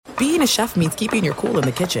being a chef means keeping your cool in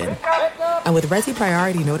the kitchen. And with Resi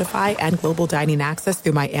Priority Notify and Global Dining Access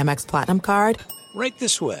through my Amex Platinum card, Right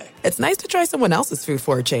this way. it's nice to try someone else's food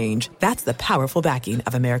for a change. That's the powerful backing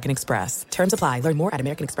of American Express. Terms apply. Learn more at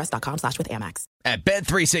americanexpress.com/withAmex. At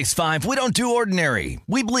Bet365, we don't do ordinary.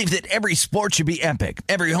 We believe that every sport should be epic.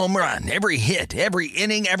 Every home run, every hit, every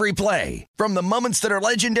inning, every play. From the moments that are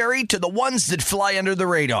legendary to the ones that fly under the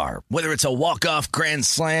radar. Whether it's a walk-off grand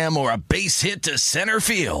slam or a base hit to center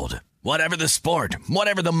field. Whatever the sport,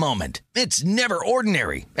 whatever the moment, it's never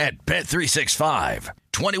ordinary at Bet365.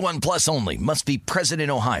 21 plus only. Must be present in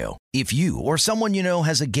Ohio. If you or someone you know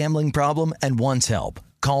has a gambling problem and wants help,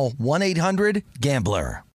 call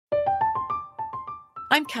 1-800-GAMBLER.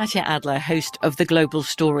 I'm Katya Adler, host of The Global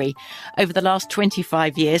Story. Over the last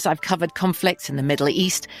 25 years, I've covered conflicts in the Middle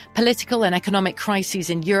East, political and economic crises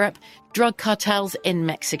in Europe, drug cartels in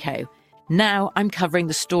Mexico. Now I'm covering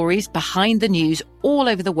the stories behind the news all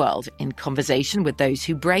over the world in conversation with those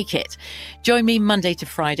who break it. Join me Monday to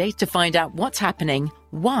Friday to find out what's happening,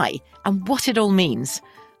 why, and what it all means.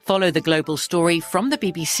 Follow The Global Story from the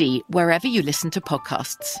BBC wherever you listen to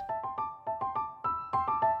podcasts.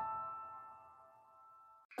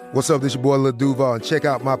 What's up, this your boy Lil Duval, and check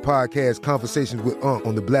out my podcast, Conversations with Unc,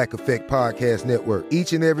 on the Black Effect Podcast Network.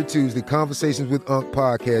 Each and every Tuesday, Conversations with Unc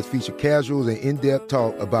podcast feature casuals and in-depth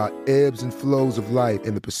talk about ebbs and flows of life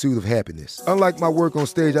and the pursuit of happiness. Unlike my work on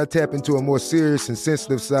stage, I tap into a more serious and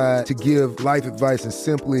sensitive side to give life advice and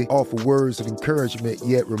simply offer words of encouragement,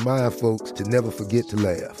 yet remind folks to never forget to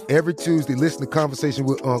laugh. Every Tuesday, listen to Conversation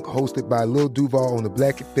with Unc, hosted by Lil Duval on the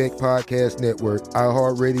Black Effect Podcast Network,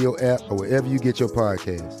 iHeartRadio app, or wherever you get your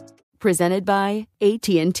podcasts. Presented by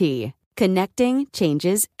AT&T. Connecting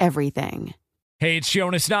changes everything. Hey, it's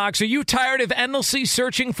Jonas Knox. Are you tired of endlessly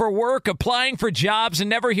searching for work, applying for jobs, and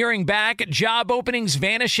never hearing back? Job openings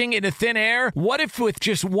vanishing into thin air? What if with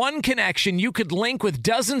just one connection, you could link with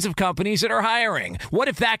dozens of companies that are hiring? What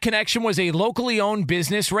if that connection was a locally owned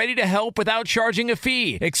business ready to help without charging a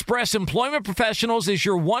fee? Express Employment Professionals is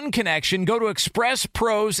your one connection. Go to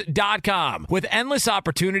expresspros.com. With endless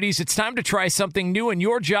opportunities, it's time to try something new in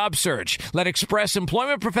your job search. Let Express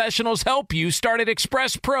Employment Professionals help you. Start at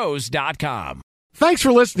expresspros.com. Thanks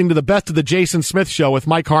for listening to the Best of the Jason Smith Show with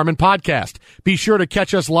Mike Harmon podcast. Be sure to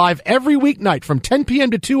catch us live every weeknight from 10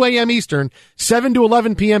 p.m. to 2 a.m. Eastern, 7 to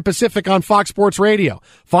 11 p.m. Pacific on Fox Sports Radio.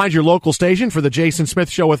 Find your local station for the Jason Smith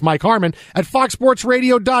Show with Mike Harmon at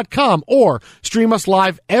foxsportsradio.com or stream us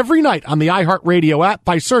live every night on the iHeartRadio app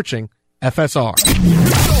by searching FSR.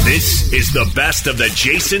 This is the Best of the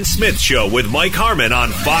Jason Smith Show with Mike Harmon on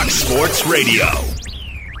Fox Sports Radio.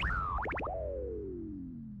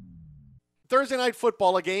 Thursday night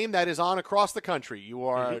football, a game that is on across the country. You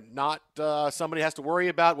are not somebody has to worry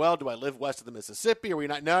about, well, do I live west of the Mississippi? Are we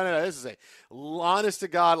not? No. This is a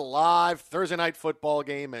honest-to-God live Thursday night football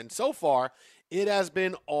game, and so far it has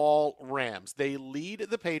been all Rams. They lead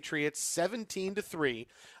the Patriots 17-3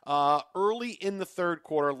 early in the third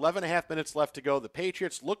quarter, 11 and a half minutes left to go. The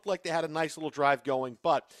Patriots looked like they had a nice little drive going,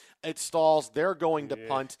 but it stalls. They're going to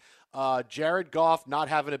punt. Jared Goff not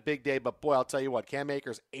having a big day, but boy, I'll tell you what, Cam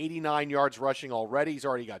Akers, 89 yards rushing already. He's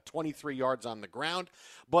already got 23 yards on the ground.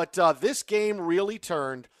 But this game really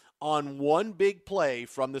turned on one big play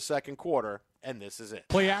from the second quarter, and this is it.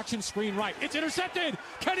 Play action, screen right. It's intercepted.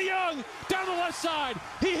 Kenny Young down the left side.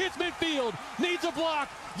 He hits midfield, needs a block.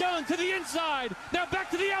 Young to the inside, now back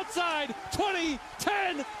to the outside. 20,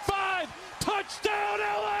 10, 5, touchdown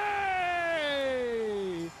LA!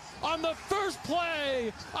 On the first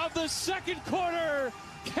play of the second quarter,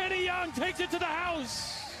 Kenny Young takes it to the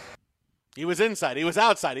house. He was inside. He was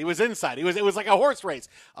outside. He was inside. It was like a horse race.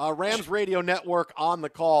 Rams Radio Network on the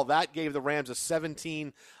call. That gave the Rams a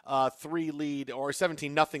 17-3 lead, or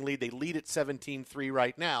 17-0 lead. They lead at 17-3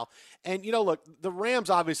 right now. And, you know, look, the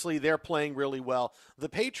Rams, obviously, they're playing really well. The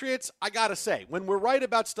Patriots, I got to say, when we're right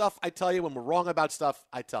about stuff, I tell you. When we're wrong about stuff,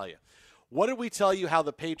 I tell you. What did we tell you how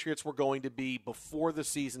the Patriots were going to be before the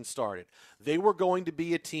season started? They were going to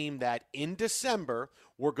be a team that in December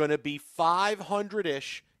were going to be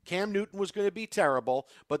 500-ish. Cam Newton was going to be terrible,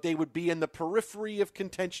 but they would be in the periphery of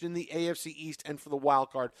contention in the AFC East and for the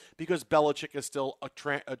wild card because Belichick is still a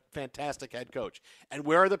fantastic head coach. And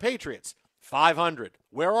where are the Patriots? 500.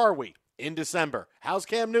 Where are we? In December. How's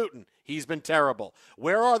Cam Newton? He's been terrible.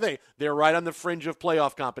 Where are they? They're right on the fringe of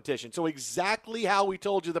playoff competition. So exactly how we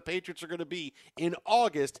told you the Patriots are going to be in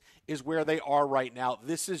August is where they are right now.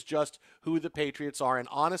 This is just who the Patriots are. And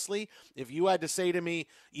honestly, if you had to say to me,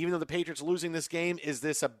 even though the Patriots are losing this game, is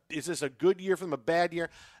this a good year for them, a bad year?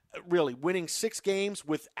 really winning 6 games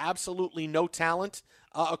with absolutely no talent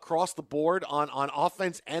across the board on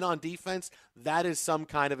offense and on defense, that is some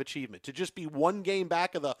kind of achievement. To just be 1 game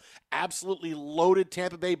back of the absolutely loaded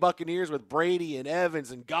Tampa Bay Buccaneers with Brady and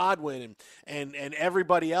Evans and Godwin and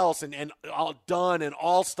everybody else and Dunn and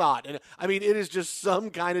Allstott. And I mean, it is just some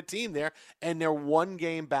kind of team there, and they're 1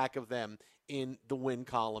 game back of them in the win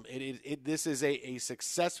column. This is a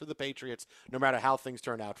success for the Patriots, no matter how things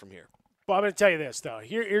turn out from here. Well, I'm going to tell you this, though.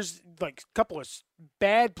 Here's like a couple of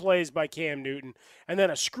bad plays by Cam Newton and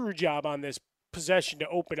then a screw job on this possession to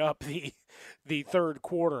open up the third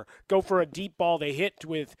quarter. Go for a deep ball they hit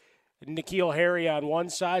with N'Keal Harry on one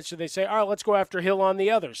side, so they say, all right, let's go after Hill on the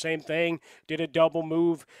other. Same thing, did a double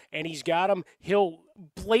move, and he's got him. Hill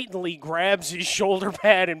blatantly grabs his shoulder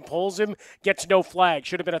pad and pulls him, gets no flag.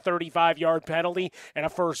 Should have been a 35-yard penalty and a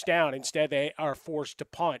first down. Instead, they are forced to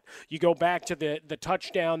punt. You go back to the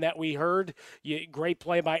touchdown that we heard. Great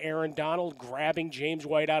play by Aaron Donald, grabbing James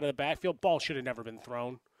White out of the backfield. Ball should have never been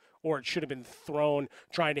thrown, or it should have been thrown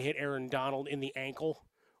trying to hit Aaron Donald in the ankle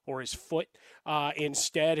or his foot.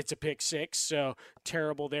 Instead, it's a pick six, so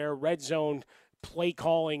terrible there. Red zone play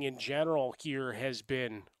calling in general here has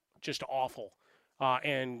been just awful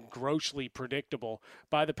and grossly predictable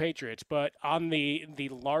by the Patriots. But on the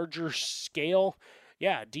larger scale,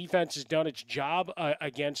 yeah, defense has done its job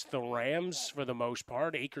against the Rams for the most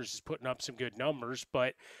part. Akers is putting up some good numbers,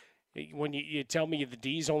 but when you tell me the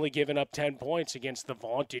D's only given up 10 points against the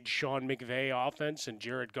vaunted Sean McVay offense and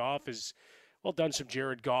Jared Goff is done some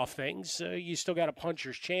Jared Goff things. You still got a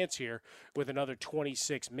puncher's chance here with another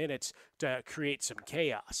 26 minutes to create some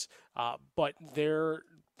chaos. But they're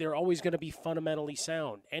always going to be fundamentally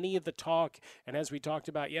sound. Any of the talk, and as we talked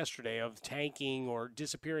about yesterday, of tanking or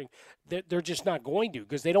disappearing, they're just not going to,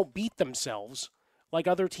 because they don't beat themselves like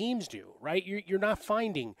other teams do, right? You're not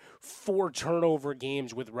finding 4 turnover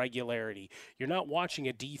games with regularity. You're not watching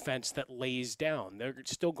a defense that lays down. They're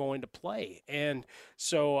still going to play. And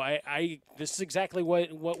so this is exactly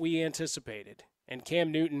what we anticipated. And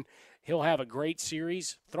Cam Newton, he'll have a great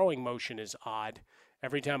series. Throwing motion is odd.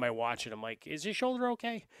 Every time I watch it, I'm like, is his shoulder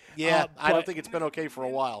okay? Yeah, I don't think it's been okay for a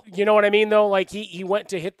while. You know what I mean, though? Like, he went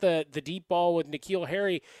to hit the deep ball with N'Keal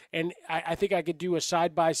Harry, and I think I could do a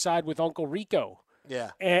side-by-side with Uncle Rico.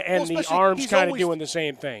 Yeah. And the arm's kind of doing the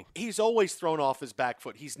same thing. He's always thrown off his back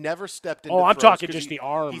foot. He's never stepped into I'm throws talking just the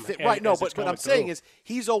arm. Right, no, but what I'm saying is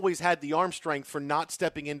he's always had the arm strength for not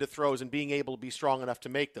stepping into throws and being able to be strong enough to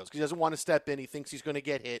make those. Because he doesn't want to step in. He thinks he's going to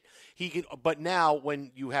get hit. But now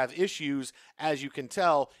when you have issues, as you can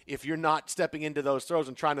tell, if you're not stepping into those throws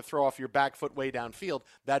and trying to throw off your back foot way downfield,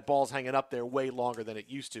 that ball's hanging up there way longer than it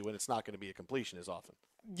used to, and it's not going to be a completion as often.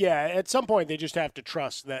 Yeah, at some point they just have to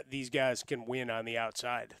trust that these guys can win on the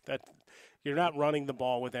outside. That you're not running the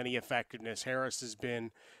ball with any effectiveness. Harris has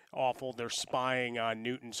been awful. They're spying on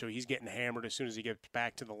Newton, so he's getting hammered as soon as he gets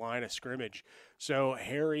back to the line of scrimmage. So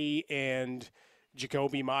Harry and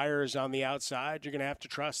Jacoby Myers on the outside, you're going to have to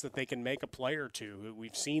trust that they can make a play or two.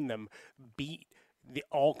 We've seen them beat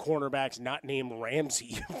all cornerbacks not named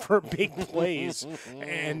Ramsey for big plays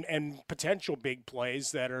and potential big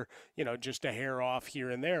plays that are, just a hair off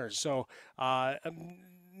here and there. So I'm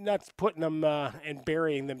not putting them and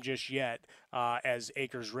burying them just yet as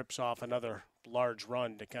Akers rips off another large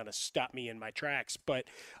run to kind of stop me in my tracks. But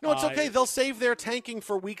no, it's okay. They'll save their tanking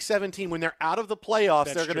for Week 17 when they're out of the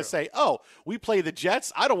playoffs. They're going to say, "Oh, we play the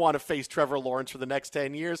Jets. I don't want to face Trevor Lawrence for the next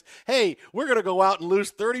 10 years. Hey, we're going to go out and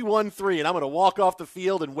lose 31-3, and I'm going to walk off the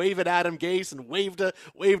field and wave at Adam Gase and wave to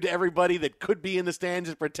everybody that could be in the stands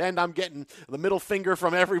and pretend I'm getting the middle finger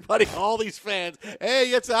from everybody, all these fans.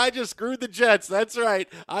 Hey, I just screwed the Jets. That's right.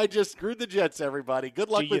 I just screwed the Jets, everybody. Good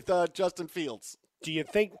luck with Justin Fields." Do you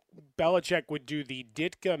think Belichick would do the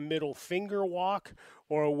Ditka middle finger walk,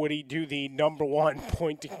 or would he do the number one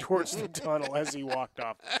pointing towards the tunnel as he walked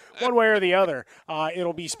off? One way or the other,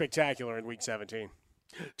 it'll be spectacular in Week 17.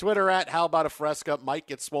 Twitter at How About a Fresca. Mike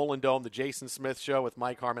gets Swollen Dome, the Jason Smith Show with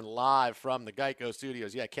Mike Harmon live from the Geico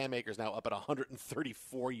Studios. Yeah, Cam Akers now up at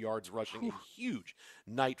 134 yards rushing. A huge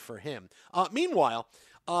night for him. Meanwhile,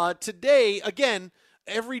 today, again,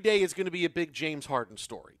 every day is going to be a big James Harden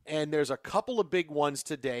story, and there's a couple of big ones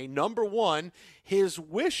today. Number one, his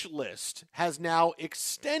wish list has now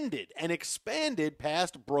extended and expanded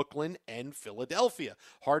past Brooklyn and Philadelphia.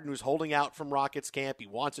 Harden, who's holding out from Rockets camp, he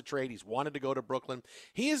wants a trade, he's wanted to go to Brooklyn.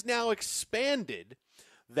 He has now expanded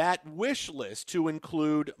that wish list to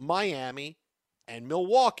include Miami and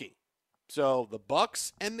Milwaukee. So the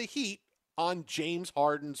Bucks and the Heat on James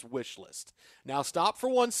Harden's wish list. Now stop for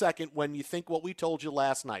 1 second when you think what we told you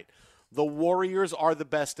last night. the Warriors are the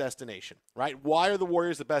best destination, right? Why are the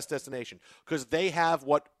Warriors the best destination? Because they have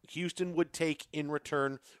what Houston would take in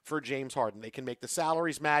return for James Harden. They can make the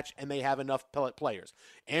salaries match, and they have enough players.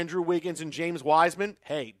 Andrew Wiggins and James Wiseman,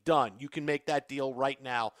 hey, done. You can make that deal right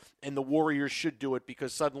now, and the Warriors should do it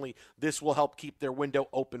because suddenly this will help keep their window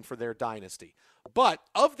open for their dynasty. But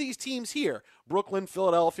of these teams here, Brooklyn,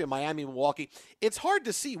 Philadelphia, Miami, Milwaukee, it's hard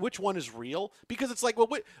to see which one is real because it's like,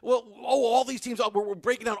 all these teams, we're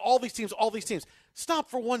breaking down all these teams. Stop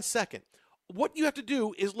for 1 second. What you have to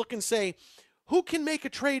do is look and say, who can make a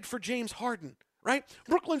trade for James Harden, right?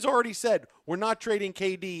 Brooklyn's already said, we're not trading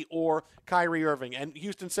KD or Kyrie Irving. And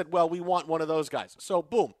Houston said, well, we want one of those guys. So,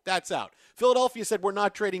 boom, that's out. Philadelphia said, we're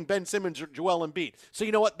not trading Ben Simmons or Joel Embiid. So,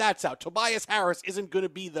 you know what? That's out. Tobias Harris isn't going to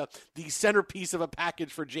be the centerpiece of a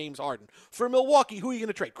package for James Harden. For Milwaukee, who are you going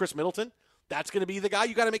to trade? Chris Middleton? That's going to be the guy.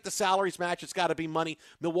 You got to make the salaries match. It's got to be money.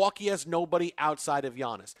 Milwaukee has nobody outside of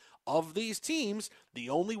Giannis. Of these teams, the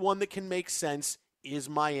only one that can make sense is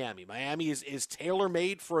Miami. Miami is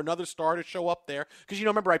tailor-made for another star to show up there. Because,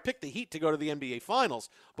 remember, I picked the Heat to go to the NBA Finals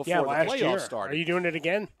before the playoffs started. Are you doing it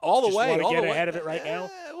again? All the way. Want to get ahead of it right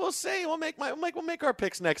now? We'll see. We'll make our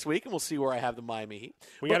picks next week, and we'll see where I have the Miami Heat.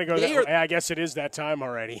 We got to go there. I guess it is that time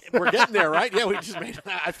already. We're getting there, right? Yeah, we just made it.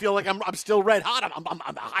 I feel like I'm still red hot.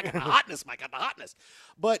 I got the hotness. I got the hotness.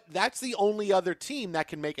 But that's the only other team that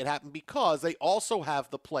can make it happen because they also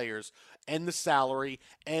have the players and the salary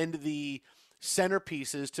and the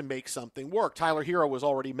centerpieces to make something work. Tyler Hero was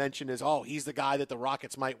already mentioned as, he's the guy that the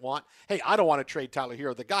Rockets might want. Hey, I don't want to trade Tyler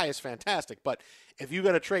Hero. The guy is fantastic, but if you're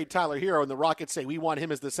going to trade Tyler Hero and the Rockets say we want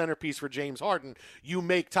him as the centerpiece for James Harden, you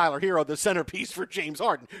make Tyler Hero the centerpiece for James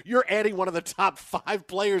Harden. You're adding one of the top 5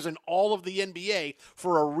 players in all of the NBA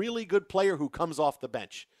for a really good player who comes off the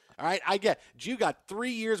bench. All right, I get you got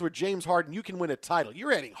 3 years with James Harden. You can win a title.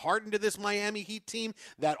 You're adding Harden to this Miami Heat team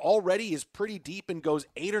that already is pretty deep and goes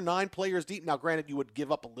 8 or 9 players deep. Now, granted, you would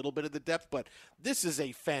give up a little bit of the depth, but this is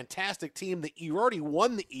a fantastic team that you already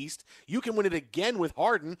won the East. You can win it again with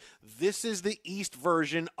Harden. This is the East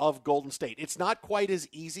version of Golden State. It's not quite as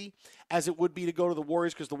easy as it would be to go to the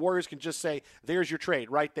Warriors because the Warriors can just say, there's your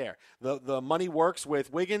trade right there. The money works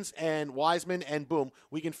with Wiggins and Wiseman, and boom,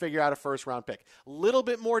 we can figure out a first-round pick. Little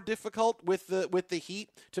bit more difficult with the Heat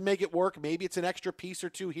to make it work. Maybe it's an extra piece or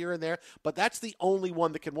two here and there, but that's the only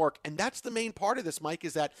one that can work. And that's the main part of this, Mike,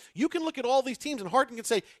 is that you can look at all these teams and Harden can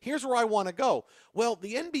say, here's where I want to go. Well,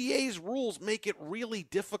 the NBA's rules make it really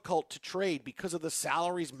difficult to trade because of the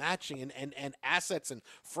salaries matching and assets and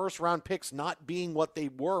first-round picks not being what they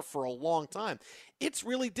were for a long time. It's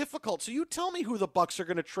really difficult. So you tell me who the Bucks are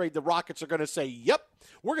going to trade. The Rockets are going to say, yep,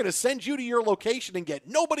 we're going to send you to your location and get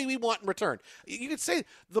nobody we want in return. You could say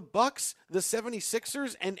the Bucks, the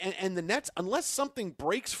 76ers, and the Nets, unless something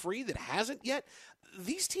breaks free that hasn't yet,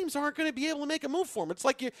 these teams aren't going to be able to make a move for them. It's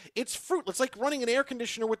like it's fruit. It's like running an air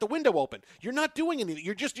conditioner with the window open. You're not doing anything.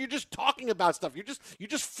 You're just talking about stuff. You're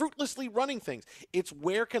just fruitlessly running things. It's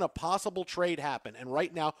where can a possible trade happen? And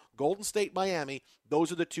right now, Golden State, Miami,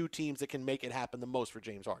 those are the two teams that can make it happen the most for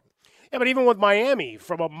James Harden. Yeah, but even with Miami,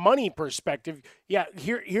 from a money perspective,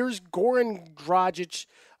 here's Goran Dragic,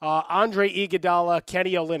 Andre Iguodala,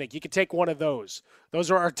 Kenny Olynyk. You could take one of those. Those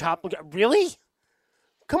are our top. Really?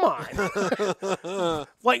 Come on.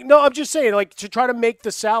 I'm just saying, to try to make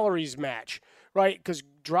the salaries match, right? Because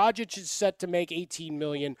Dragic is set to make $18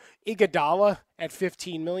 million. Iguodala at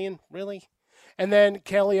 $15 million, really? And then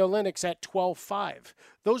Kelly Olynyk's at $12.5.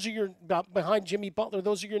 Those are behind Jimmy Butler,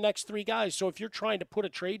 those are your next 3 guys. So if you're trying to put a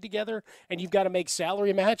trade together and you've got to make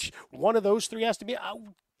salary match, one of those 3 has to be,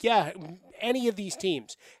 any of these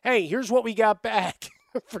teams. Hey, here's what we got back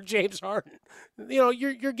for James Harden.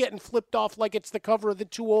 You're getting flipped off like it's the cover of the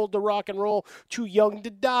Too Old to Rock and Roll, Too Young to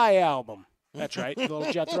Die album. That's right. A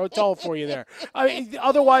little Jethro Tull for you there. I mean,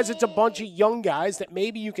 otherwise, it's a bunch of young guys that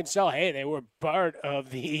maybe you can sell. Hey, they were part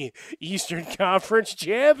of the Eastern Conference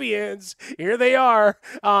champions. Here they are.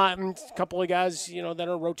 A couple of guys, that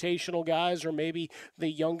are rotational guys, or maybe the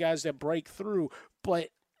young guys that break through. But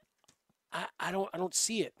I don't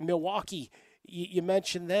see it. Milwaukee, you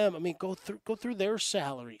mentioned them. I mean, go through their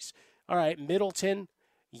salaries. All right, Middleton,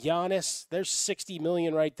 Giannis, there's $60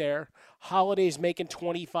 million right there. Holiday's making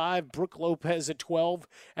 $25, Brook Lopez at $12,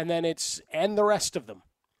 and then and the rest of them.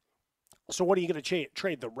 So what are you going to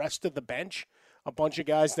trade? The rest of the bench? a bunch of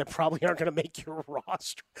guys that probably aren't going to make your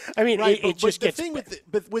roster. I mean, right, it just gets. The thing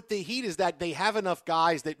with the Heat is that they have enough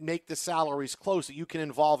guys that make the salaries close that you can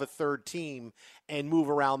involve a third team and move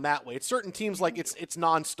around that way. It's certain teams like it's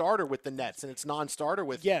non-starter with the Nets and it's non-starter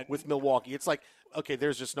with Milwaukee. It's like, okay,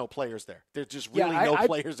 there's just no players there. There's just really no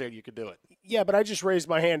players there. You could do it. Yeah, but I just raised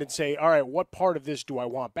my hand and say, all right, what part of this do I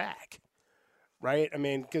want back? Right? I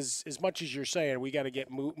mean, because as much as you're saying we got to get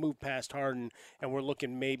move past Harden and we're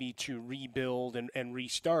looking maybe to rebuild and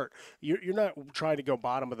restart, you're not trying to go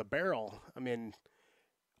bottom of the barrel. I mean,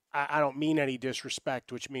 I don't mean any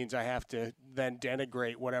disrespect, which means I have to then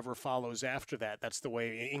denigrate whatever follows after that. That's the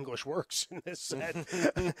way English works in this set.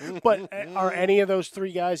 But are any of those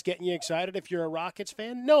three guys getting you excited if you're a Rockets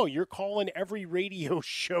fan? No, you're calling every radio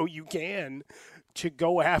show you can to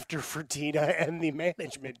go after Fertitta and the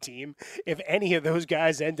management team if any of those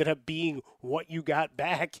guys ended up being what you got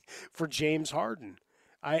back for James Harden.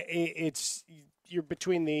 You're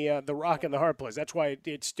between the rock and the hard place. That's why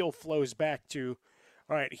it still flows back to,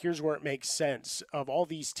 all right, here's where it makes sense. Of all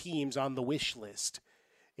these teams on the wish list,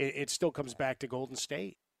 it still comes back to Golden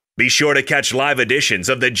State. Be sure to catch live editions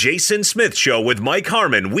of The Jason Smith Show with Mike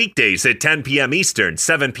Harmon weekdays at 10 p.m. Eastern,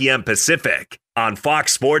 7 p.m. Pacific on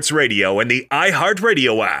Fox Sports Radio and the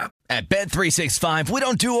iHeartRadio app. At Bet365, we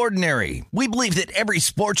don't do ordinary. We believe that every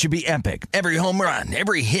sport should be epic. Every home run,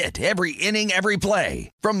 every hit, every inning, every play.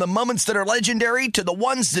 From the moments that are legendary to the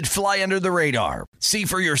ones that fly under the radar. See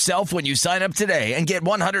for yourself when you sign up today and get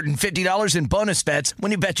 $150 in bonus bets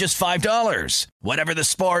when you bet just $5. Whatever the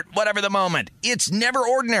sport, whatever the moment, it's never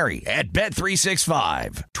ordinary at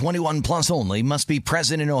Bet365. 21 plus only. Must be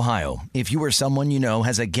present in Ohio. If you or someone you know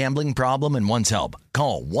has a gambling problem and wants help,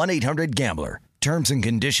 call 1-800-GAMBLER. Terms and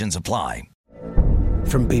conditions apply.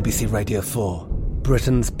 From BBC Radio 4,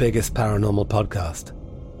 Britain's biggest paranormal podcast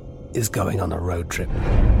is going on a road trip.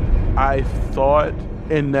 I thought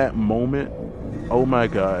in that moment, oh my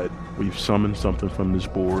God, we've summoned something from this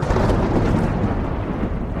board.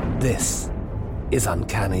 This is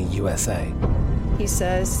Uncanny USA. He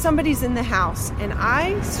says, somebody's in the house, and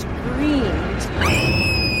I screamed.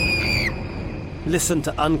 Listen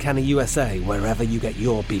to Uncanny USA wherever you get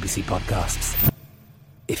your BBC podcasts,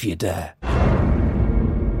 if you dare.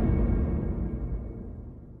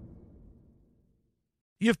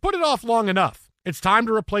 You've put it off long enough. It's time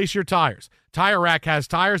to replace your tires. Tire Rack has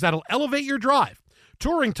tires that'll elevate your drive.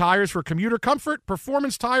 Touring tires for commuter comfort,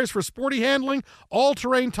 performance tires for sporty handling,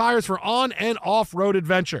 all-terrain tires for on- and off-road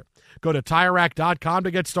adventure. Go to TireRack.com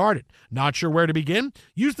to get started. Not sure where to begin?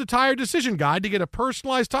 Use the Tire Decision Guide to get a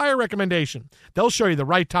personalized tire recommendation. They'll show you the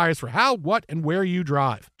right tires for how, what, and where you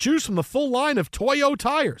drive. Choose from the full line of Toyo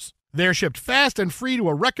tires. They're shipped fast and free to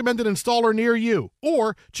a recommended installer near you.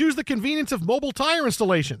 Or choose the convenience of mobile tire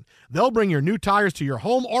installation. They'll bring your new tires to your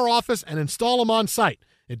home or office and install them on site.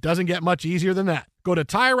 It doesn't get much easier than that. Go to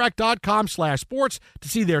TireRack.com/sports to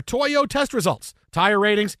see their Toyo test results, tire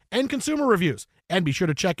ratings, and consumer reviews. And be sure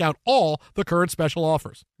to check out all the current special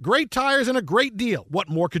offers. Great tires and a great deal. What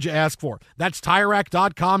more could you ask for? That's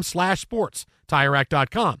TireRack.com/sports.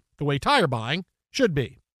 TireRack.com, the way tire buying should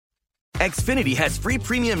be. Xfinity has free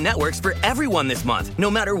premium networks for everyone this month,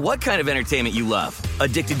 no matter what kind of entertainment you love.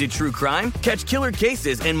 Addicted to true crime? Catch killer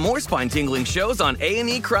cases and more spine-tingling shows on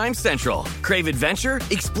A&E Crime Central. Crave adventure?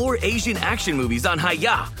 Explore Asian action movies on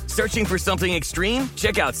Hi-Ya. Searching for something extreme?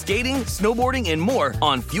 Check out skating, snowboarding, and more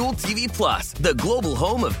on Fuel TV Plus, the global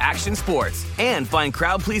home of action sports. And find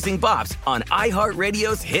crowd-pleasing bops on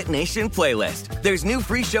iHeartRadio's Hit Nation playlist. There's new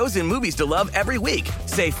free shows and movies to love every week.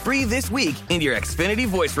 Say free this week in your Xfinity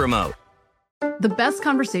voice remote. The best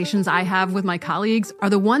conversations I have with my colleagues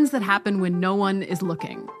are the ones that happen when no one is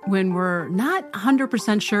looking, when we're not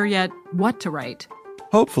 100% sure yet what to write.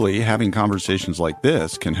 Hopefully, having conversations like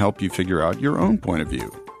this can help you figure out your own point of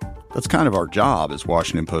view. That's kind of our job as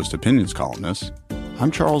Washington Post opinions columnists.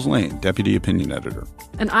 I'm Charles Lane, Deputy Opinion Editor.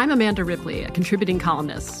 And I'm Amanda Ripley, a contributing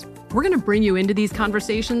columnist. We're going to bring you into these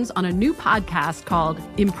conversations on a new podcast called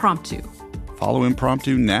Impromptu. Follow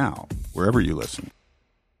Impromptu now, wherever you listen.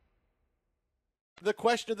 The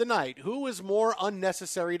question of the night, who is more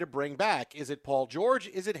unnecessary to bring back? Is it Paul George?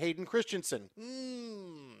 Is it Hayden Christensen?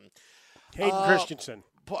 Hayden Christensen.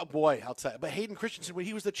 Boy, I'll tell you. But Hayden Christensen, when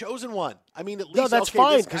he was the chosen one. I mean, at least. No, that's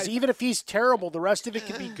fine, because even if he's terrible, the rest of it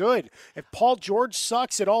can be good. If Paul George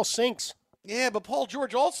sucks, it all sinks. Yeah, but Paul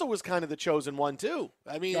George also was kind of the chosen one, too.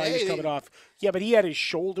 I mean, he was coming off. Yeah, but he had his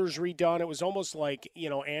shoulders redone. It was almost like,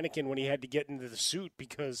 Anakin when he had to get into the suit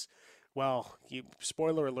because, well,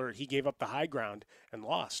 spoiler alert, he gave up the high ground and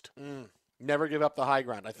lost. Never give up the high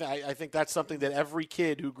ground. I think that's something that every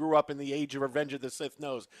kid who grew up in the age of Revenge of the Sith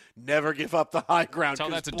knows. Never give up the high ground. Tell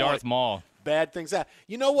that to Darth Maul. bad things happen.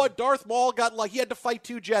 You know what? Darth Maul he had to fight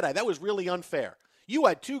 2 Jedi. That was really unfair. You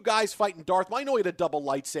had 2 guys fighting Darth Maul. I know he had a double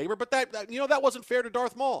lightsaber, but that wasn't fair to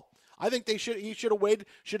Darth Maul. I think he should have waited,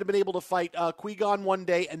 should have been able to fight Qui-Gon one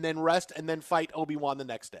day and then rest and then fight Obi-Wan the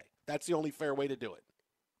next day. That's the only fair way to do it.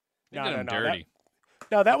 No, dirty.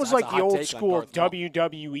 That was like the old school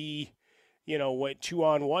WWE,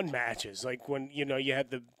 2-on-1 matches. Like when, you had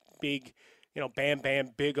the big, Bam Bam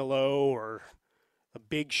Bigelow or a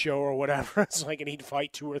Big Show or whatever. It's like, and he'd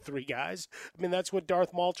fight 2 or 3 guys. I mean, that's what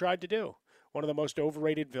Darth Maul tried to do. One of the most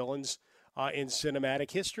overrated villains in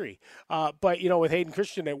cinematic history. But, with Hayden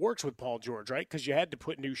Christensen, it works with Paul George, right? Because you had to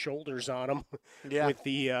put new shoulders on him with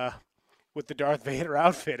the Darth Vader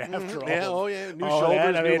outfit after all. Yeah, new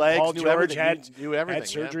shoulders, new legs, Paul new George everything. had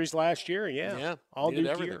surgeries last year, all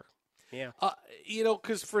new gear. Yeah.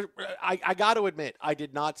 Because I got to admit, I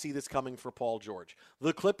did not see this coming for Paul George.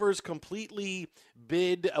 The Clippers completely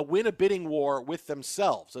win a bidding war with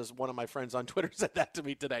themselves, as one of my friends on Twitter said that to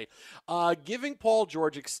me today. Giving Paul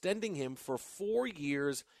George, extending him for 4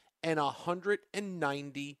 years and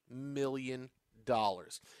 $190 million. All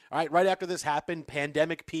right after this happened,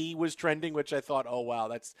 Pandemic P was trending, which I thought, oh, wow,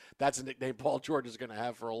 that's a nickname Paul George is going to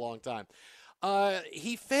have for a long time.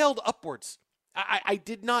 He failed upwards. I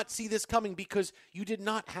did not see this coming because you did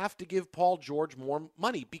not have to give Paul George more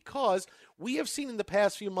money, because we have seen in the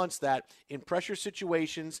past few months that in pressure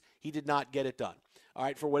situations, he did not get it done. All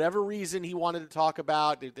right, for whatever reason he wanted to talk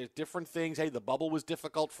about, there's different things. Hey, the bubble was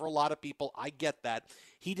difficult for a lot of people. I get that.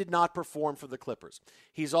 He did not perform for the Clippers.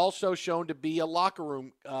 He's also shown to be a locker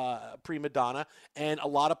room prima donna, and a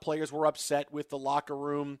lot of players were upset with the locker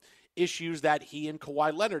room issues that he and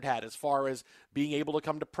Kawhi Leonard had as far as being able to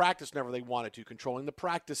come to practice whenever they wanted to, controlling the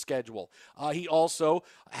practice schedule. He also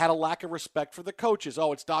had a lack of respect for the coaches.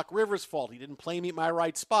 Oh, it's Doc Rivers' fault. He didn't play me at my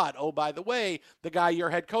right spot. Oh, by the way, the guy,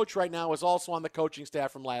 your head coach right now, is also on the coaching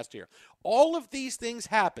staff from last year. All of these things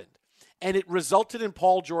happened, and it resulted in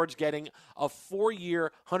Paul George getting a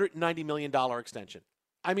 4-year, $190 million extension.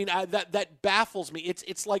 I mean, that baffles me.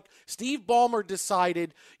 It's like Steve Ballmer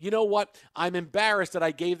decided, you know what, I'm embarrassed that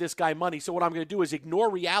I gave this guy money, so what I'm going to do is ignore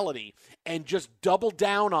reality and just double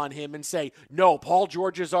down on him and say, no, Paul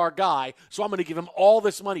George is our guy, so I'm going to give him all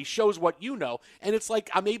this money, shows what you know. And it's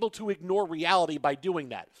like I'm able to ignore reality by doing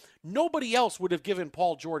that. Nobody else would have given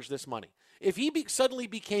Paul George this money. If he suddenly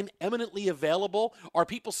became eminently available, are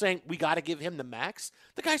people saying, we got to give him the max?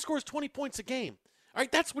 The guy scores 20 points a game. All right,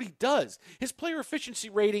 that's what he does. His player efficiency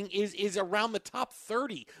rating is around the top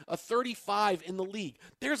 30, a 35 in the league.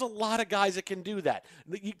 There's a lot of guys that can do that.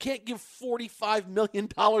 You can't give $45 million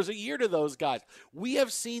a year to those guys. We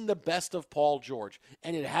have seen the best of Paul George,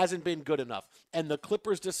 and it hasn't been good enough. And the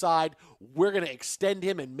Clippers decide we're going to extend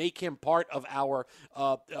him and make him part of our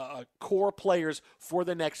core players for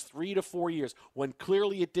the next 3 to 4 years, when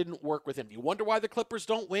clearly it didn't work with him. You wonder why the Clippers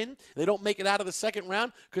don't win? They don't make it out of the second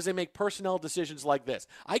round? Because they make personnel decisions like this.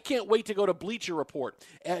 I can't wait to go to Bleacher Report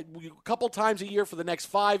a couple times a year for the next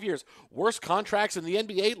 5 years. Worst contracts in the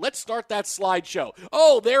NBA? Let's start that slideshow.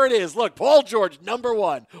 Oh, there it is. Look, Paul George, number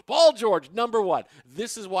 1. Paul George, number 1.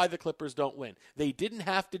 This is why the Clippers don't win. They didn't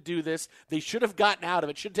have to do this. They should have gotten out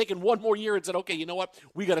of it. Should have taken one more year and said, okay, you know what?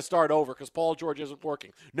 We got to start over because Paul George isn't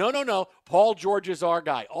working. No. Paul George is our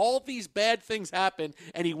guy. All these bad things happen,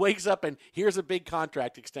 and he wakes up and here's a big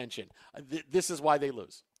contract extension. This is why they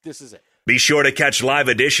lose. This is it. Be sure to catch live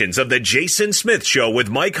editions of The Jason Smith Show with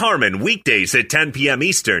Mike Harmon weekdays at 10 p.m.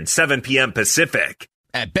 Eastern, 7 p.m. Pacific.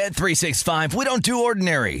 At Bet365, we don't do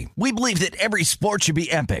ordinary. We believe that every sport should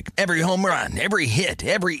be epic. Every home run, every hit,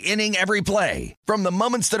 every inning, every play. From the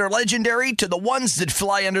moments that are legendary to the ones that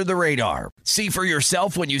fly under the radar. See for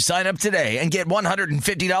yourself when you sign up today and get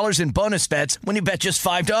 $150 in bonus bets when you bet just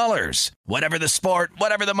 $5. Whatever the sport,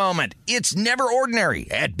 whatever the moment, it's never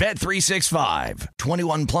ordinary at Bet365.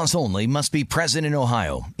 21 plus only. Must be present in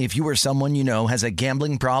Ohio. If you or someone you know has a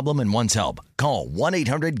gambling problem and wants help, call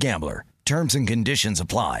 1-800-GAMBLER. Terms and conditions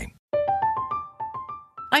apply.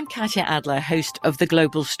 I'm Katya Adler, host of The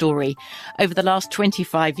Global Story. Over the last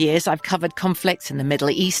 25 years, I've covered conflicts in the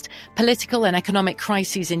Middle East, political and economic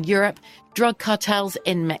crises in Europe, drug cartels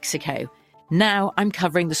in Mexico. Now I'm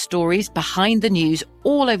covering the stories behind the news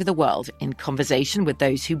all over the world in conversation with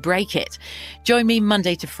those who break it. Join me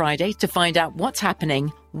Monday to Friday to find out what's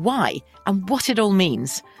happening, why, and what it all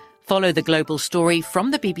means. Follow The Global Story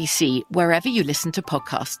from the BBC wherever you listen to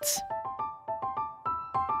podcasts.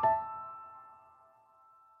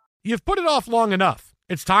 You've put it off long enough.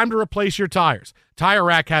 It's time to replace your tires. Tire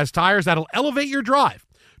Rack has tires that'll elevate your drive.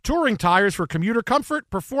 Touring tires for commuter comfort,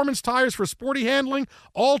 performance tires for sporty handling,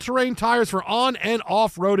 all-terrain tires for on- and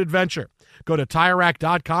off-road adventure. Go to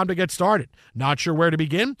TireRack.com to get started. Not sure where to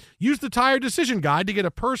begin? Use the Tire Decision Guide to get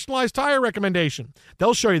a personalized tire recommendation.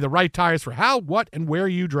 They'll show you the right tires for how, what, and where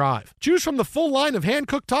you drive. Choose from the full line of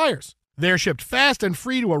hand-cooked tires. They're shipped fast and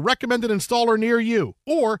free to a recommended installer near you.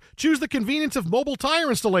 Or choose the convenience of mobile tire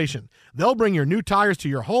installation. They'll bring your new tires to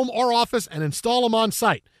your home or office and install them on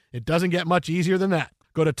site. It doesn't get much easier than that.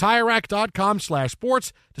 Go to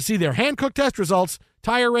TireRack.com/sports to see their hand-cooked test results,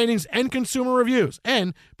 tire ratings, and consumer reviews.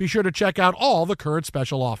 And be sure to check out all the current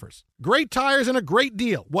special offers. Great tires and a great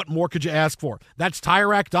deal. What more could you ask for? That's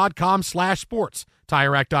TireRack.com/sports.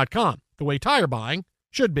 TireRack.com, the way tire buying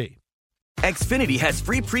should be. Xfinity has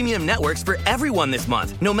free premium networks for everyone this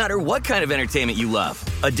month, no matter what kind of entertainment you love.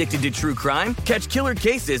 Addicted to true crime? Catch killer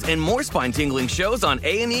cases and more spine-tingling shows on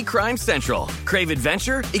A&E Crime Central. Crave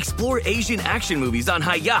adventure? Explore Asian action movies on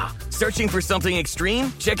Hi-Ya. Searching for something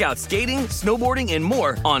extreme? Check out skating, snowboarding, and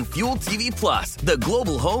more on Fuel TV Plus, the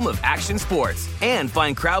global home of action sports. And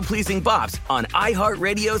find crowd-pleasing bops on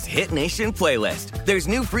iHeartRadio's Hit Nation playlist. There's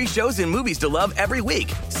new free shows and movies to love every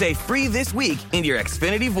week. Say free this week in your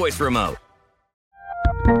Xfinity voice remote.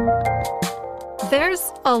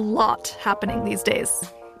 There's a lot happening these days,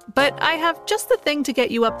 but I have just the thing to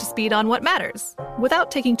get you up to speed on what matters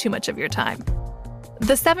without taking too much of your time.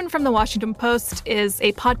 The 7 from the Washington Post is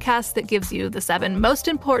a podcast that gives you the 7 most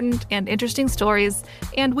important and interesting stories,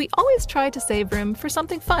 and we always try to save room for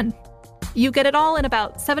something fun. You get it all in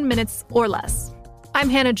about 7 minutes or less. I'm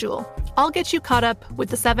Hannah Jewell. I'll get you caught up with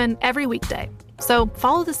the 7 every weekday. So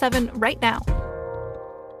follow the 7 right now.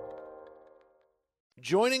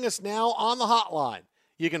 Joining us now on the hotline,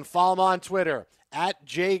 you can follow him on Twitter,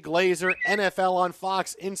 @JGlazer, NFL on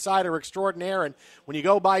Fox, Insider Extraordinaire. And when you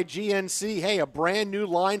go by GNC, hey, a brand new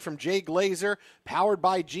line from Jay Glazer, powered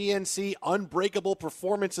by GNC, unbreakable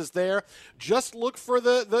performances there. Just look for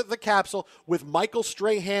the capsule with Michael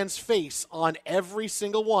Strahan's face on every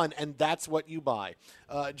single one, and that's what you buy.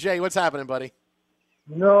 Jay, what's happening, buddy?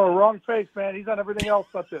 No, wrong face, man. He's on everything else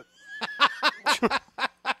but this.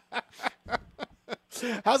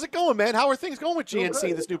 How's it going, man? How are things going with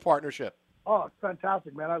GNC, this new partnership? Oh, it's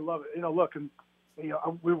fantastic, man. I love it. Look, and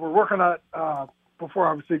we were working on it before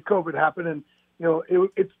obviously COVID happened, and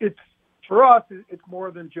it's for us. It's more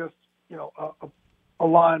than just a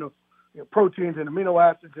line of proteins and amino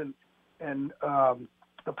acids and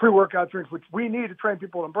the pre-workout drinks, which we need to train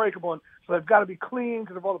people Unbreakable, and so they've got to be clean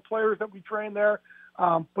because of all the players that we train there.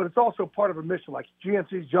 But it's also part of a mission. Like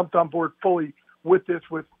GNC's jumped on board fully with this,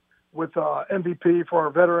 with MVP for our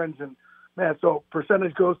veterans, and man, so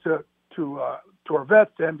percentage goes to our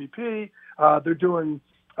vets, to MVP. They're doing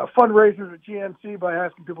fundraisers at GNC by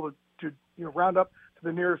asking people to round up to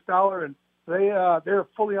the nearest dollar, and they're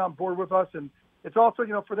fully on board with us. And it's also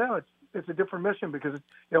for them it's a different mission because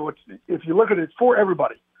if you look at it, it's for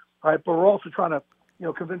everybody, right? But we're also trying to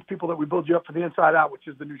convince people that we build you up from the inside out, which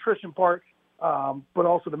is the nutrition part, but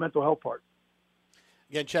also the mental health part.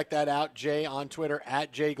 Again, check that out, Jay, on Twitter,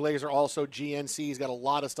 @JGlazer. Also, GNC. He's got a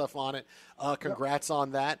lot of stuff on it. Congrats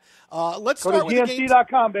on that. Let's start with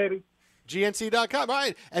GNC.com, baby. GNC.com,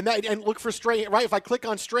 right? And look for Strahan. Right, if I click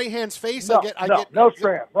on Strahan's face, no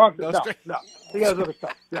Strahan. Wrong. No. He has other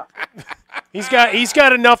stuff. Yeah. He's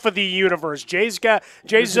got enough of the universe. Jay's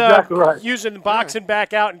exactly right. Using the boxing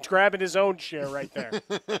back out and grabbing his own share right there.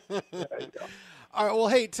 There you go. All right, well,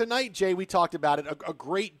 hey, tonight, Jay, we talked about it, a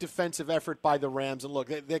great defensive effort by the Rams. And look,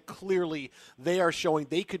 they are showing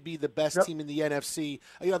they could be the best team in the NFC.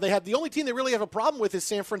 They have the only team they really have a problem with is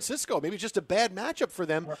San Francisco. Maybe it's just a bad matchup for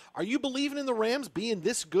them. Are you believing in the Rams being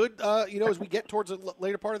this good, as we get towards the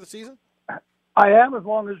later part of the season? I am, as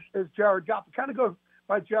long as Jared Goff. It kind of goes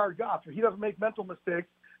by Jared Goff. If he doesn't make mental mistakes,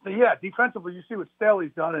 then, defensively, you see what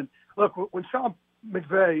Staley's done. And, look, when Sean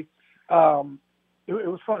McVay, it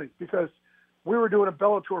was funny because we were doing a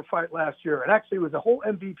Bellator fight last year, and actually it was a whole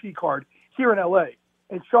MVP card here in L.A.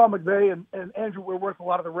 And Sean McVay and Andrew Whitworth, a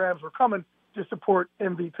lot of the Rams, were coming to support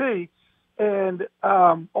MVP. And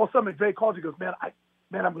all of a sudden McVay calls, he goes, man,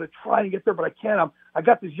 I'm going to try and get there, but I can't. I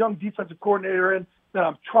got this young defensive coordinator in that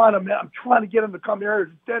I'm trying to get him to come here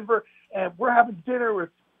to Denver, and we're having dinner with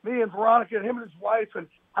me and Veronica and him and his wife, and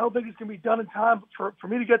I don't think it's going to be done in time for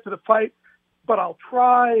me to get to the fight. But I'll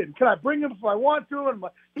try, and can I bring him if I want to? And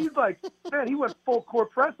he's like, man, he went full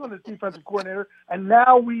court press on this defensive coordinator, and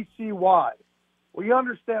now we see why. We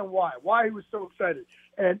understand why he was so excited.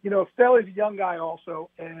 And, Staley's a young guy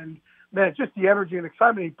also, and, man, just the energy and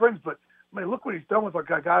excitement he brings. But, look what he's done with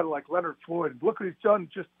a guy like Leonard Floyd. Look what he's done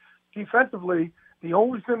just defensively. The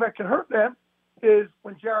only thing that can hurt them is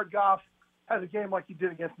when Jared Goff has a game like he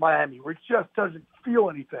did against Miami, where he just doesn't feel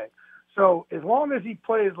anything. So as long as he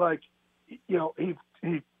plays like, he did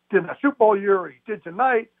in a Super Bowl year or he did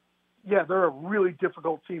tonight, yeah, they're a really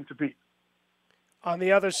difficult team to beat. On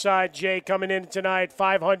the other side, Jay, coming in tonight,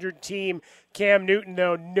 500 team. Cam Newton,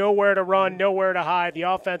 though, nowhere to run, nowhere to hide. The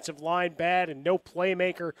offensive line bad and no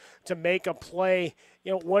playmaker to make a play.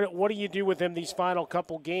 What do you do with him these final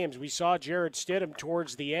couple games? We saw Jared Stidham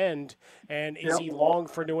towards the end, and is he long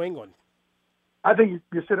for New England? I think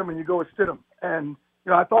you sit him and you go with Stidham. And,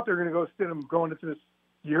 I thought they were going to go with Stidham going into this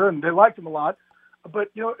year, and they liked him a lot.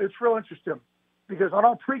 But, it's real interesting because on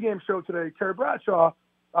our pregame show today, Terry Bradshaw,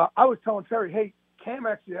 I was telling Terry, hey, Cam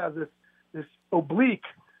actually has this oblique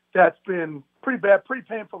that's been pretty bad, pretty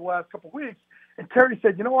painful the last couple of weeks. And Terry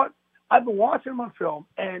said, you know what? I've been watching him on film,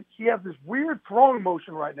 and he has this weird throwing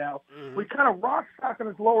motion right now. Mm-hmm. We kind of rock stock on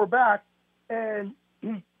his lower back, and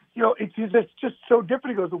it's just so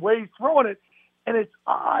different. He goes, the way he's throwing it, and it's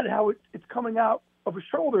odd how it's coming out of his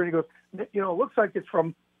shoulder. And he goes, it looks like it's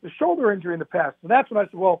from the shoulder injury in the past. And that's when I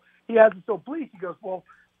said, well, he has this oblique. He goes, well,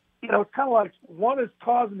 it's kind of like one is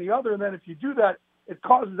causing the other, and then if you do that, it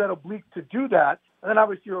causes that oblique to do that. And then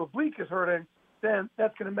obviously your oblique is hurting, then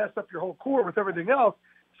that's going to mess up your whole core with everything else.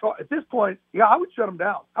 So at this point, I would shut him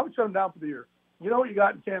down. I would shut him down for the year. You know what you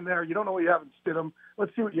got in Cam there. You don't know what you have in Stidham.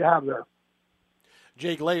 Let's see what you have there.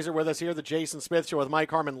 Jay Glazer with us here, the Jason Smith Show with Mike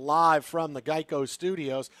Harmon live from the Geico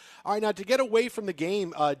Studios. All right, now to get away from the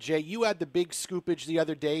game, Jay, you had the big scoopage the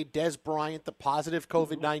other day. Des Bryant, the positive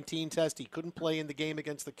COVID-19 test. He couldn't play in the game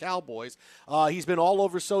against the Cowboys. He's been all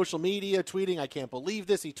over social media tweeting, I can't believe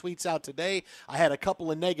this. He tweets out today, I had a couple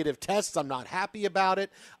of negative tests. I'm not happy about it.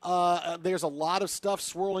 There's a lot of stuff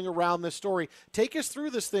swirling around this story. Take us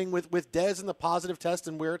through this thing with Des and the positive test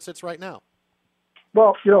and where it sits right now.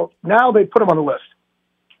 Well, now they put him on the list.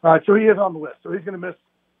 All right, so he is on the list. So he's going to miss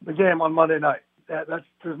the game on Monday night.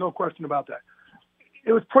 There's no question about that.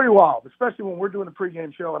 It was pretty wild, especially when we're doing the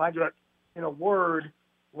pregame show, and I got word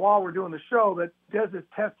while we're doing the show that Dez's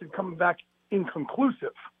test is coming back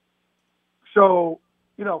inconclusive. So,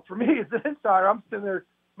 for me as an insider, I'm sitting there,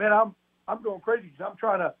 man, I'm going crazy because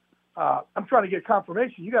I'm trying to get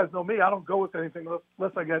confirmation. You guys know me; I don't go with anything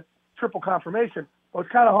unless I get triple confirmation. Well,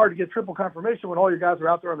 it's kind of hard to get triple confirmation when all your guys are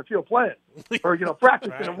out there on the field playing or,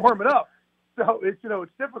 practicing right. and warming up. So it's,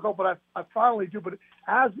 it's difficult, but I finally do. But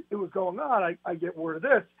as it was going on, I get word of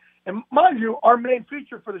this. And mind you, our main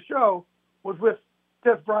feature for the show was with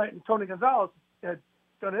Des Bryant and Tony Gonzalez. I had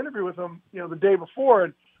done an interview with him, the day before,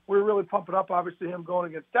 and we were really pumping up, obviously, him going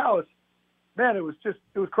against Dallas. Man, it was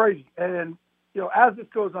crazy. And, as this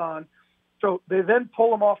goes on, so they then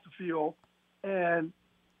pull him off the field and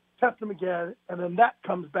test him again, and then that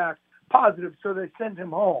comes back positive, so they send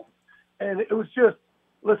him home. And it was just,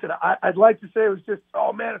 listen, I'd like to say it was just,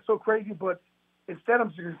 oh, man, it's so crazy, but instead I'm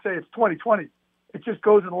just going to say it's 2020. It just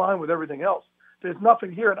goes in line with everything else. There's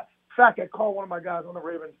nothing here. And in fact, I called one of my guys on the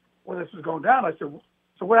Ravens when this was going down. I said,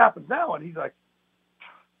 so what happens now? And he's like,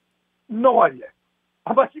 no idea.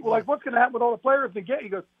 I'm like, well, what's going to happen with all the players in the game? He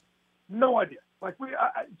goes, no idea.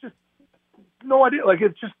 Just no idea.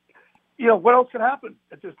 It's just, what else can happen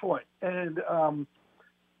at this point? And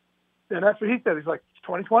that's what he said. He's like, it's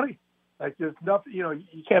 2020. There's nothing,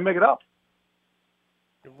 you can't make it up.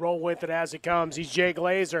 Roll with it as it comes. He's Jay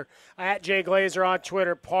Glazer, at Jay Glazer on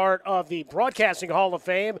Twitter, part of the Broadcasting Hall of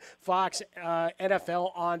Fame, Fox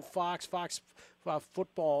NFL on Fox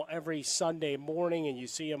football every Sunday morning, and you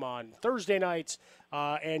see him on Thursday nights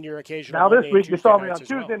and your occasional Now Monday this week Tuesday you saw me on nights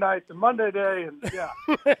Tuesday nights and Monday day, and yeah.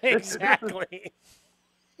 Exactly.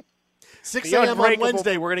 6 a.m. on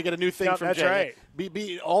Wednesday, we're going to get a new thing from that's Jay. Right.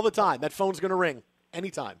 Be all the time. That phone's going to ring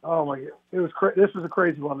anytime. Oh, my God. This was a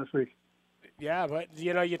crazy one this week. Yeah, but,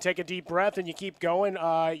 you take a deep breath and you keep going.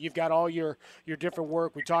 You've got all your different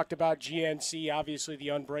work. We talked about GNC, obviously the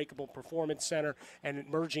Unbreakable Performance Center, and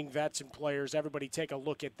merging vets and players. Everybody take a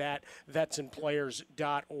look at that,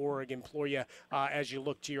 vetsandplayers.org. Implore you as you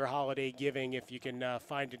look to your holiday giving, if you can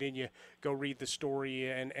find it in you, go read the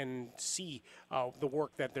story and see the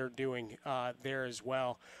work that they're doing there as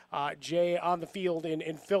well. Jay, on the field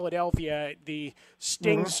in Philadelphia, the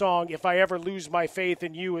Sting song, If I Ever Lose My Faith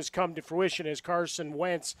in You, has come to fruition as Carson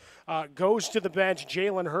Wentz goes to the bench.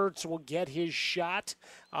 Jalen Hurts will get his shot.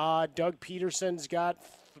 Doug Peterson's got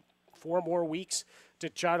 4 more weeks to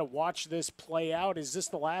try to watch this play out. Is this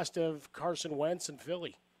the last of Carson Wentz and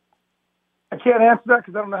Philly? I can't answer that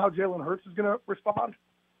because I don't know how Jalen Hurts is going to respond.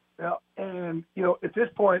 Yeah, and, at this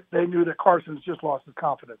point, they knew that Carson's just lost his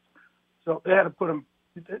confidence. So they had to put him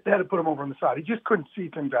over on the side. He just couldn't see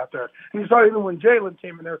things out there. And you saw even when Jalen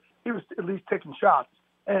came in there, he was at least taking shots.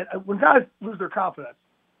 And when guys lose their confidence,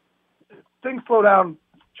 things slow down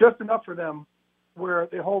just enough for them where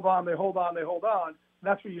they hold on. And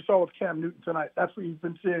that's what you saw with Cam Newton tonight. That's what you've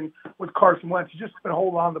been seeing with Carson Wentz. He's just been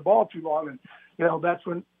holding on to the ball too long, and that's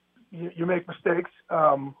when you make mistakes.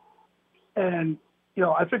 And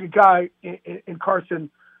I think a guy in Carson,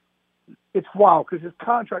 it's wild because his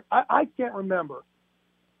contract. I can't remember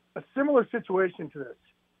a similar situation to this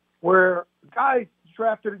where a guy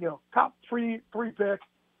drafted, top three pick,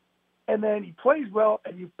 and then he plays well,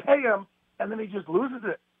 and you pay him, and then he just loses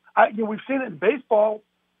it. We've seen it in baseball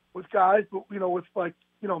with guys, but with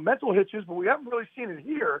mental hitches, but we haven't really seen it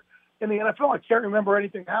here in the NFL. I can't remember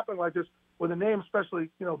anything happening like this with a name, especially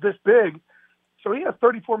this big. So he has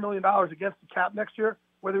 $34 million against the cap next year,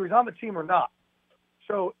 whether he's on the team or not.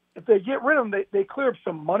 So if they get rid of him, they clear up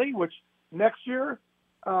some money, which next year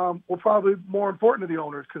will probably be more important to the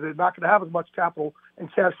owners because they're not going to have as much capital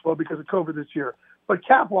and cash flow because of COVID this year. But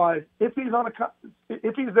cap-wise, if he's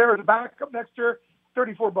there as a backup next year,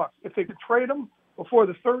 $34. If they could trade him before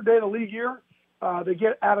the third day of the league year, they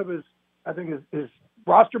get out of his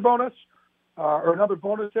roster bonus or another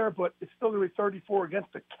bonus there, but it's still going to be 34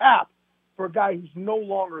 against the cap for a guy who's no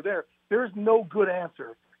longer there. There's no good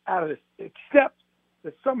answer out of this except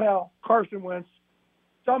that somehow Carson Wentz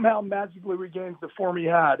somehow magically regains the form he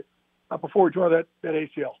had before he joined that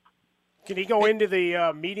ACL. Can he go into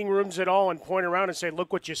the meeting rooms at all and point around and say,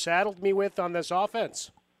 look what you saddled me with on this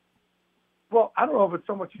offense? Well, I don't know if it's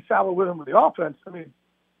so much you saddled with him with the offense. I mean,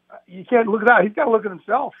 you can't look at that. He's got to look at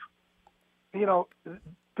himself.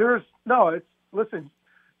 Listen,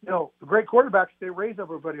 the great quarterbacks, they raise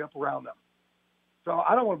everybody up around them. So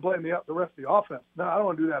I don't want to blame the rest of the offense. No, I don't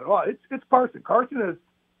want to do that at all. It's Carson. Carson is,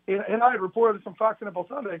 and I had reported this on Fox NFL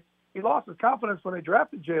Sunday, he lost his confidence when they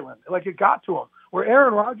drafted Jalen. Like, it got to him. Where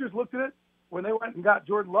Aaron Rodgers looked at it, when they went and got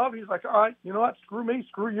Jordan Love, he's like, all right, you know what, screw me,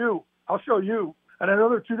 screw you. I'll show you. And I know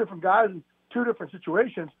they're two different guys in two different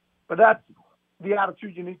situations, but that's the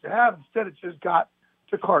attitude you need to have. Instead, it just got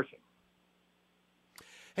to Carson.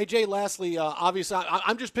 Hey, Jay, lastly, obviously,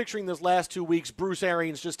 I'm just picturing those last 2 weeks, Bruce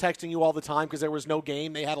Arians just texting you all the time because there was no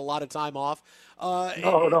game. They had a lot of time off.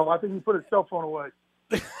 No, I think he put his cell phone away.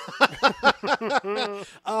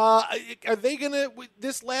 Are they going to,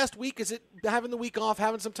 this last week, is it having the week off,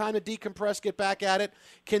 having some time to decompress, get back at it?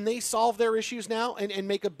 Can they solve their issues now and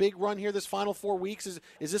make a big run here this final 4 weeks?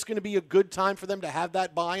 Is this going to be a good time for them to have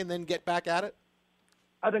that bye and then get back at it?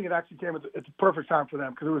 I think it actually came at the perfect time for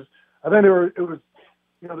them because they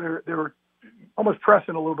were almost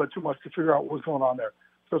pressing a little bit too much to figure out what was going on there.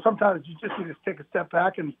 So sometimes you just need to take a step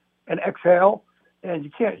back and exhale. And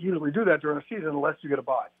you can't usually do that during a season unless you get a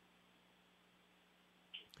bye.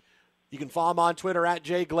 You can follow him on Twitter at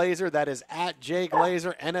Jay Glazer. That is at Jay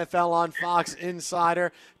Glazer, NFL on Fox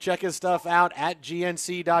Insider. Check his stuff out at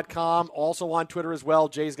GNC.com. Also on Twitter as well.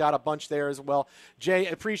 Jay's got a bunch there as well. Jay,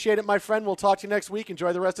 appreciate it, my friend. We'll talk to you next week.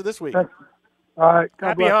 Enjoy the rest of this week. Thanks. All right.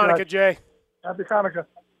 Happy Hanukkah, Jay. Happy Hanukkah.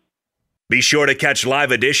 Be sure to catch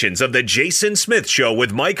live editions of The Jason Smith Show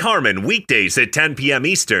with Mike Harmon weekdays at 10 p.m.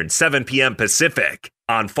 Eastern, 7 p.m. Pacific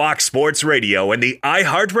on Fox Sports Radio and the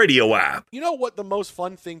iHeartRadio app. You know what the most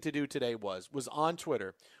fun thing to do today was on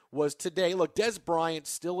Twitter, was today, look, Des Bryant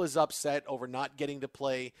still is upset over not getting to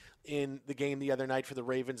play in the game the other night for the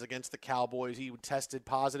Ravens against the Cowboys. He tested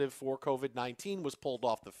positive for COVID-19, was pulled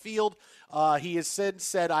off the field. He has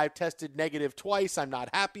said, I've tested negative twice. I'm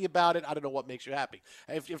not happy about it. I don't know what makes you happy.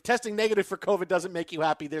 If testing negative for COVID doesn't make you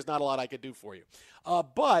happy, there's not a lot I could do for you.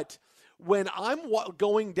 But when I'm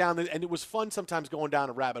going down, and it was fun sometimes going down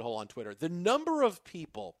a rabbit hole on Twitter, the number of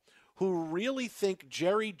people who really think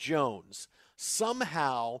Jerry Jones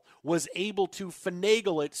somehow was able to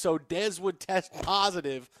finagle it so Dez would test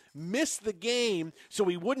positive, miss the game so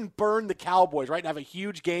he wouldn't burn the Cowboys, right, and have a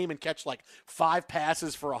huge game and catch like 5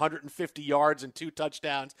 passes for 150 yards and 2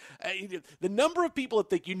 touchdowns. The number of people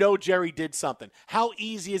that think, Jerry did something. How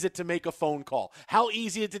easy is it to make a phone call? How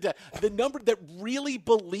easy is it to – the number that really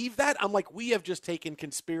believe that, I'm like, we have just taken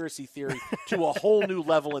conspiracy theory to a whole new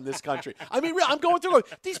level in this country. I mean, I'm going through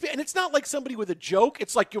these – and it's not like somebody with a joke.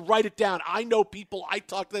 It's like you write it down. I know people. I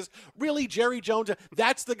talk this. Really, Jerry Jones,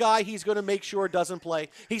 that's the guy he's going to make sure doesn't play.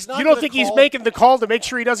 He's not. You don't think he's making the call to make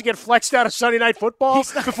sure he doesn't get flexed out of Sunday Night Football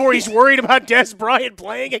before he's worried about Des Bryant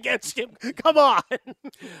playing against him? Come on.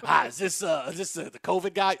 Is this the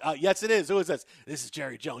COVID guy? Yes, it is. Who is this? This is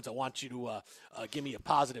Jerry Jones. I want you to give me a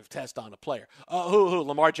positive test on a player. Who?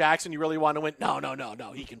 Lamar Jackson? You really want to win?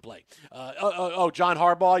 No. He can play. John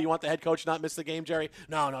Harbaugh? You want the head coach not miss the game, Jerry?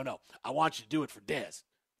 No. I want you to do it for Des.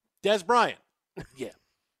 Des Bryant. Yeah.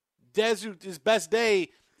 Des, his best day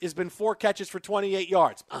has been 4 catches for 28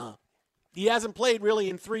 yards. He hasn't played really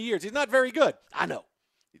in 3 years. He's not very good. I know.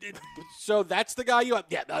 So that's the guy you have.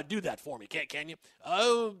 Yeah, do that for me. Can you?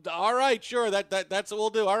 Oh, all right, sure. That's what we'll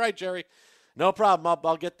do. All right, Jerry. No problem.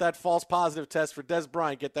 I'll get that false positive test for Des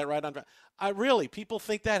Bryant. Get that right on. Really, people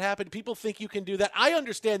think that happened. People think you can do that. I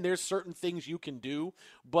understand there's certain things you can do,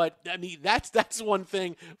 but I mean that's one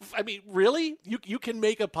thing. I mean, really, you can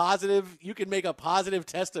make a positive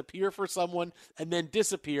test appear for someone and then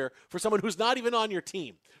disappear for someone who's not even on your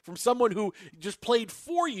team, from someone who just played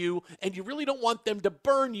for you and you really don't want them to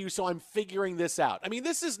burn you. So I'm figuring this out. I mean,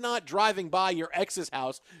 this is not driving by your ex's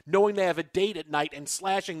house knowing they have a date at night and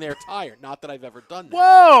slashing their tire. Not that I've ever done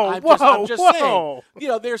that. I'm just saying,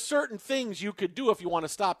 there's certain things you could do if you want to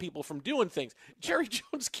stop people from doing things. Jerry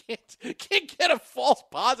Jones can't get a false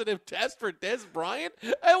positive test for Des Bryant.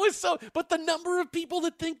 But the number of people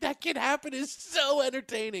that think that can happen is so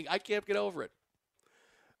entertaining. I can't get over it.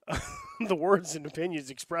 The words and opinions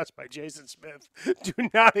expressed by Jason Smith do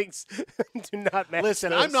not match.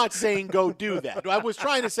 Listen, those. I'm not saying go do that. What I was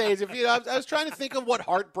trying to say is I was trying to think of what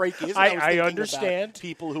heartbreak is. I understand about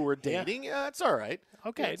people who are dating. Yeah, it's all right.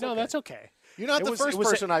 Okay, that's okay. You're not the first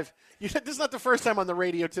person this is not the first time on the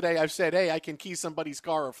radio today I've said, "Hey, I can key somebody's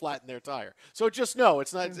car or flatten their tire." So just know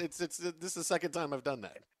it's not. This is the second time I've done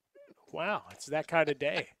that. Wow, it's that kind of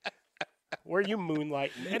day. Where are you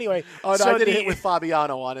moonlighting? Anyway, I did a hit with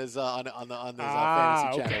Fabiano on his fantasy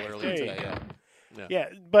channel earlier today. Yeah,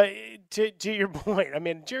 but to your point, I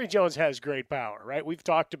mean, Jerry Jones has great power, right? We've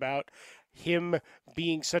talked about him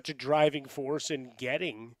being such a driving force in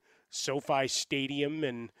getting SoFi Stadium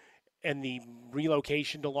and the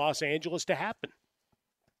relocation to Los Angeles to happen.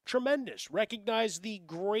 Tremendous. Recognize the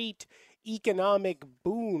great economic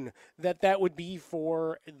boon that would be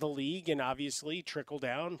for the league, and obviously trickle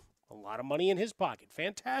down a lot of money in his pocket.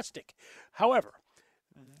 Fantastic. However,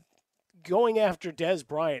 going after Des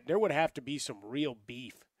Bryant, there would have to be some real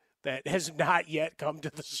beef that has not yet come to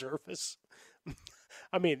the surface.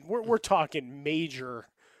 I mean, we're talking major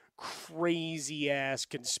crazy-ass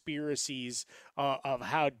conspiracies of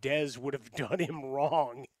how Des would have done him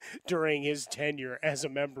wrong during his tenure as a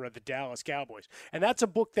member of the Dallas Cowboys. And that's a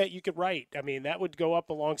book that you could write. I mean, that would go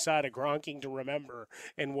up alongside of Gronking to Remember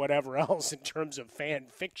and whatever else in terms of fan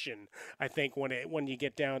fiction, I think, when you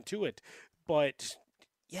get down to it. But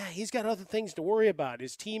yeah, he's got other things to worry about.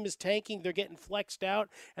 His team is tanking. They're getting flexed out,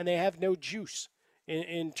 and they have no juice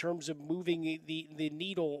in terms of moving the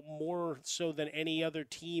needle more so than any other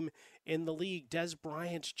team in the league. Des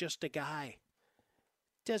Bryant's just a guy.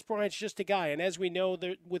 And as we know,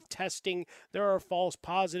 with testing, there are false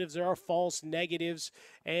positives, there are false negatives,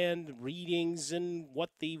 and readings and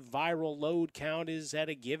what the viral load count is at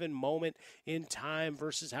a given moment in time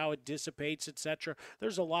versus how it dissipates, etc.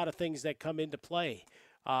 There's a lot of things that come into play.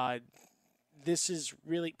 This is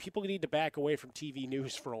really, people need to back away from TV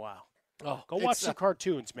news for a while. Go watch some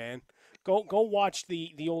cartoons, man. Go watch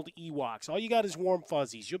the old Ewoks. All you got is warm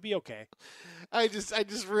fuzzies. You'll be okay. I just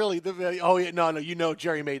really no,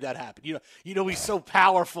 Jerry made that happen. You know he's so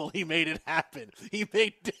powerful. He made it happen. He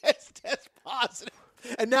made Des positive.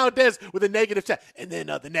 And now Des with a negative test. And then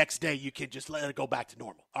the next day you can just let it go back to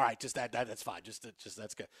normal. All right, just that's fine. Just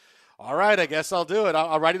that's good. All right, I guess I'll do it.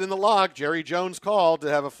 I'll write it in the log. Jerry Jones called to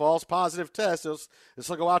have a false positive test. This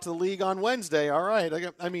will go out to the league on Wednesday. All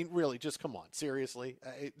right. I mean, really, just come on. Seriously.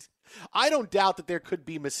 I don't doubt that there could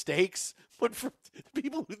be mistakes, but for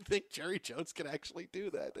people who think Jerry Jones can actually do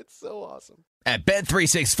that, it's so awesome. At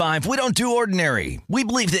Bet365, we don't do ordinary. We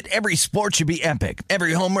believe that every sport should be epic.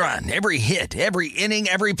 Every home run, every hit, every inning,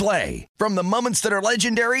 every play. From the moments that are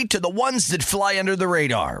legendary to the ones that fly under the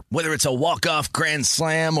radar. Whether it's a walk-off grand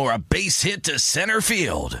slam or a base hit to center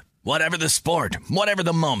field. Whatever the sport, whatever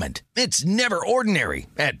the moment, it's never ordinary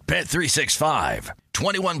at Bet365.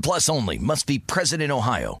 21 plus only. Must be present in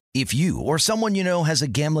Ohio. If you or someone you know has a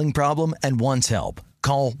gambling problem and wants help,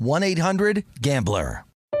 call 1-800-GAMBLER.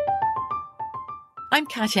 I'm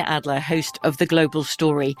Katya Adler, host of The Global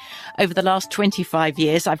Story. Over the last 25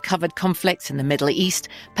 years, I've covered conflicts in the Middle East,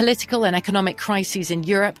 political and economic crises in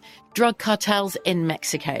Europe, drug cartels in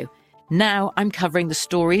Mexico. Now I'm covering the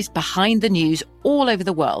stories behind the news all over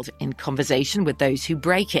the world in conversation with those who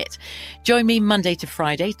break it. Join me Monday to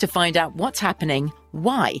Friday to find out what's happening,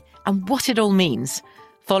 why, and what it all means.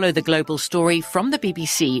 Follow The Global Story from the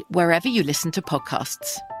BBC wherever you listen to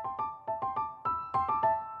podcasts.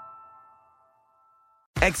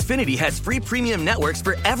 Xfinity has free premium networks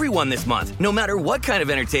for everyone this month, no matter what kind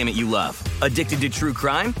of entertainment you love. Addicted to true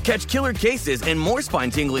crime? Catch killer cases and more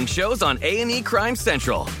spine-tingling shows on A&E Crime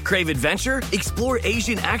Central. Crave adventure? Explore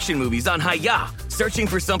Asian action movies on Hi-YAH. Searching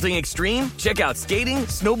for something extreme? Check out skating,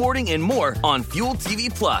 snowboarding, and more on Fuel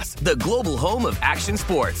TV Plus, the global home of action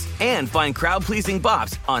sports. And find crowd-pleasing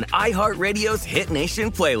bops on iHeartRadio's Hit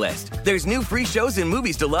Nation playlist. There's new free shows and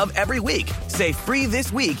movies to love every week. Say free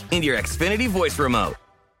this week in your Xfinity voice remote.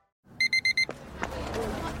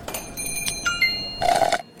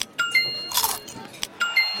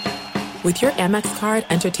 With your Amex card,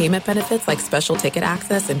 entertainment benefits like special ticket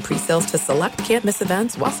access and pre-sales to select can't-miss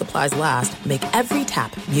events while supplies last make every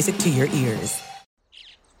tap music to your ears.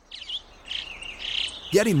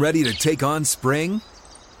 Getting ready to take on spring?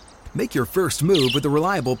 Make your first move with the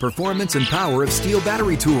reliable performance and power of Steel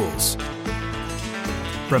battery tools.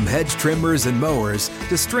 From hedge trimmers and mowers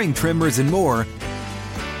to string trimmers and more,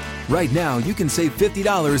 right now you can save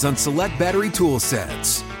 $50 on select battery tool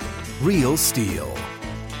sets. Real Steel.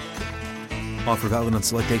 Offer valid on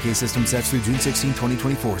select AK system sets through June 16,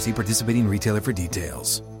 2024. See participating retailer for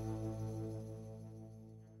details.